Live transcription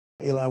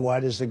Elon, why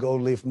does the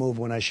gold leaf move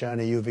when I shine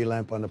a UV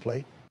lamp on the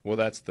plate? Well,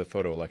 that's the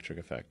photoelectric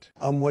effect.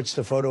 What's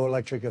the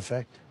photoelectric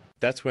effect?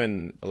 That's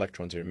when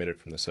electrons are emitted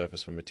from the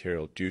surface of a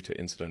material due to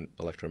incident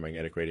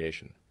electromagnetic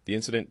radiation. The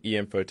incident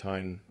EM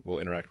photon will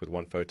interact with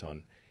one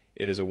photon.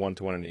 It is a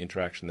one-to-one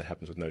interaction that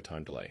happens with no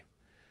time delay.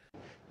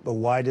 But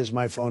why does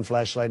my phone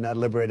flashlight not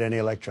liberate any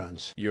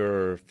electrons?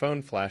 Your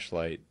phone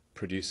flashlight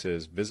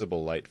produces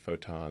visible light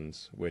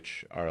photons,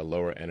 which are a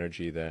lower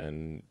energy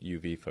than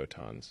UV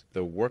photons.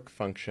 The work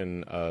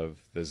function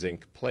of the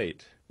zinc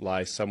plate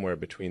lies somewhere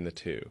between the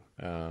two.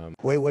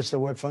 Wait, what's the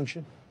work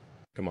function?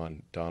 Come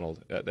on,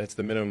 Donald. That's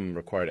the minimum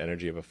required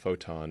energy of a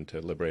photon to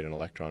liberate an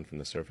electron from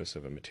the surface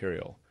of a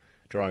material.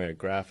 Drawing a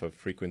graph of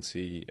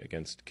frequency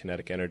against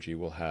kinetic energy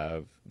will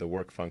have the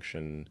work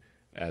function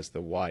as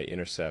the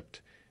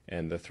y-intercept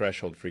and the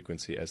threshold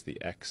frequency as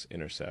the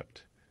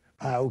x-intercept.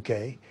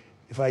 Okay.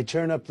 If I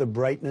turn up the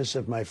brightness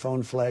of my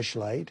phone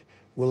flashlight,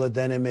 will it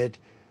then emit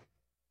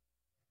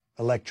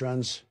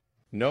electrons?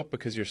 Nope,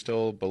 because you're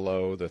still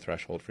below the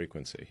threshold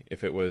frequency.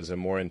 If it was a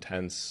more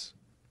intense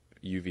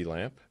UV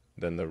lamp,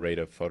 then the rate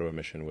of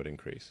photoemission would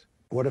increase.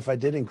 What if I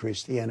did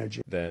increase the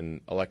energy?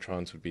 Then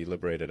electrons would be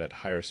liberated at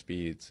higher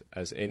speeds,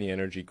 as any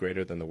energy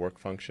greater than the work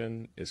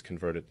function is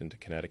converted into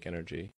kinetic energy.